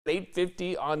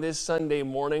8:50 on this Sunday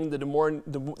morning. The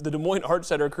Des Moines Art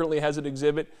Center currently has an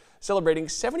exhibit celebrating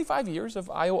 75 years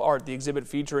of Iowa art. The exhibit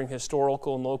featuring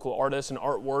historical and local artists and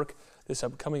artwork this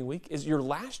upcoming week is your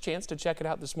last chance to check it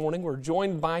out this morning. We're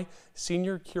joined by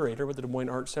Senior Curator with the Des Moines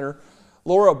Art Center,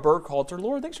 Laura Burkhalter.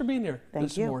 Laura, thanks for being here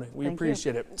this morning. We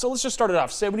appreciate it. So let's just start it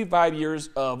off. 75 years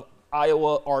of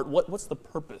Iowa art. What's the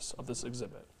purpose of this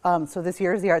exhibit? So this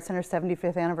year is the Art Center's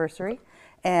 75th anniversary.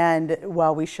 And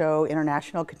while we show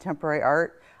international contemporary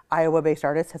art, Iowa-based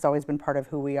artists has always been part of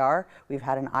who we are. We've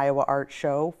had an Iowa art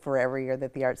show for every year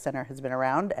that the Art Center has been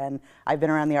around. And I've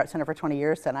been around the Art Center for 20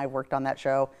 years, and I've worked on that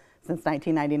show since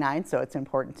 1999, so it's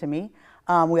important to me.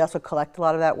 We also collect a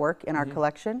lot of that work in our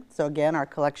collection. So again, our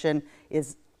collection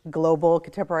is global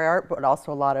contemporary art, but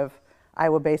also a lot of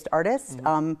Iowa-based artists.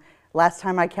 Last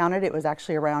time I counted, it was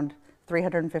actually around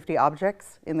 350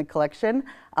 objects in the collection.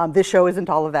 This show isn't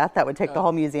all of that. That would take the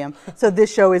whole museum. So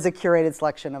this show is a curated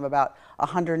selection of about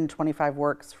 125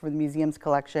 works for the museum's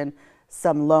collection,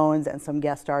 some loans and some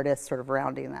guest artists sort of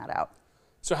rounding that out.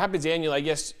 So happens annually. I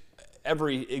guess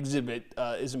every exhibit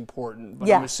is important,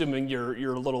 but I'm assuming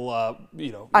you're a little,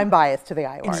 you know. I'm biased to the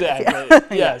Iowa artists.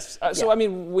 Exactly. Yes. So I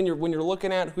mean, when you're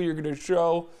looking at who you're going to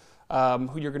show,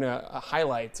 who you're going to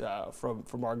highlight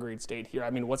from our great state here, I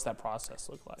mean, what's that process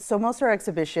look like? So most of our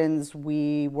exhibitions,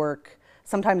 we work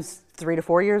sometimes 3 to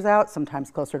 4 years out, sometimes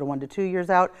closer to 1 to 2 years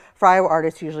out. For Iowa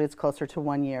artists, usually it's closer to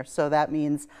 1 year. So that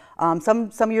means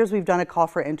some years we've done a call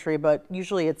for entry, but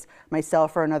usually it's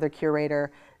myself or another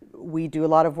curator. We do a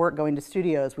lot of work going to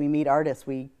studios. We meet artists.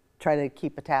 We try to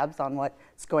keep tabs on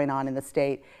what's going on in the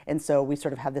state. And so we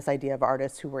sort of have this idea of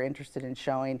artists who we're interested in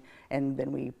showing, and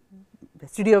then we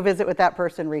studio visit with that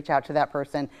person, reach out to that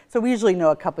person. So we usually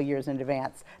know a couple years in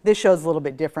advance. This show's a little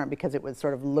bit different because it was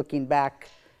sort of looking back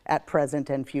at present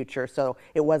and future. So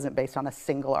it wasn't based on a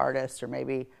single artist or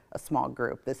maybe a small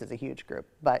group. This is a huge group.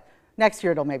 But next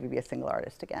year it'll maybe be a single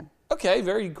artist again. Okay,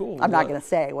 very cool. I'm not going to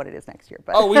say what it is next year.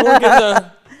 But oh, we weren't getting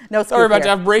the... No scoop. Sorry, about here. to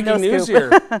have breaking No news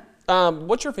scoop. here.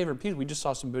 What's your favorite piece? We just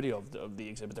saw some video of the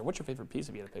exhibit there. What's your favorite piece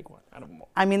if you had to pick one?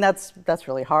 I mean, that's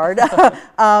really hard.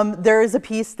 There is a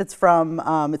piece that's from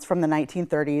it's from the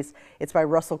 1930s. It's by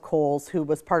Russell Coles, who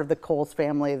was part of the Coles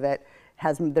family that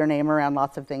has their name around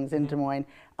lots of things in Des Moines,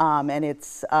 and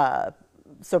it's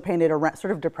so painted a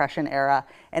sort of Depression era,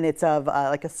 and it's of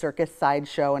like a circus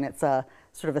sideshow, and it's a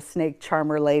sort of a snake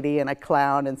charmer lady and a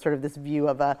clown, and sort of this view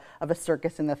of a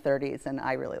circus in the 30s, and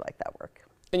I really like that work.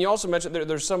 And you also mentioned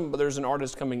there's an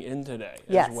artist coming in today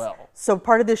as well. So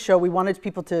part of this show, we wanted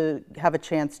people to have a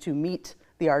chance to meet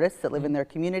the artists that live in their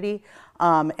community.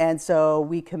 And so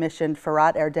we commissioned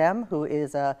Farhat Erdem, who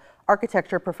is a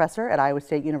architecture professor at Iowa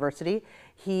State University.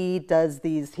 He does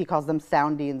these, he calls them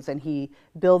soundings, and he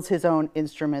builds his own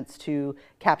instruments to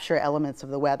capture elements of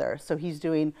the weather. So he's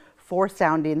doing 4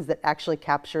 soundings that actually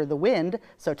capture the wind.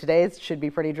 So today's should be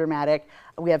pretty dramatic.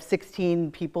 We have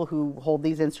 16 people who hold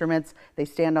these instruments. They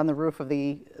stand on the roof of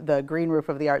the green roof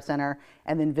of the Art Center,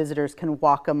 and then visitors can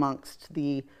walk amongst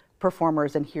the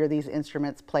performers and hear these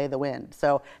instruments play the wind.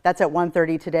 So that's at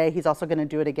 1:30 today. He's also going to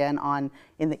do it again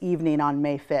in the evening on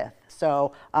May 5th.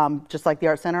 So just like the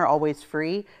Art Center, always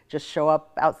free. Just show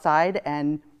up outside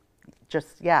and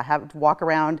just walk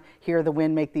around, hear the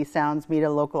wind make these sounds, meet a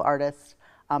local artist.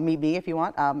 Meet me if you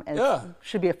want. It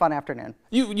should be a fun afternoon.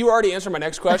 You already answered my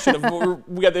next question.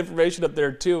 We got the information up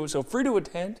there too. So free to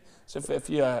attend. So if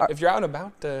you're out and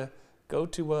about, go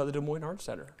to the Des Moines Art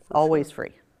Center. Always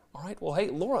free. All right. Well, hey,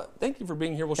 Laura, thank you for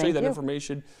being here. We'll show you that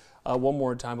information one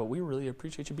more time, but we really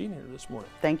appreciate you being here this morning.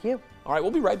 Thank you. All right.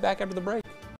 We'll be right back after the break.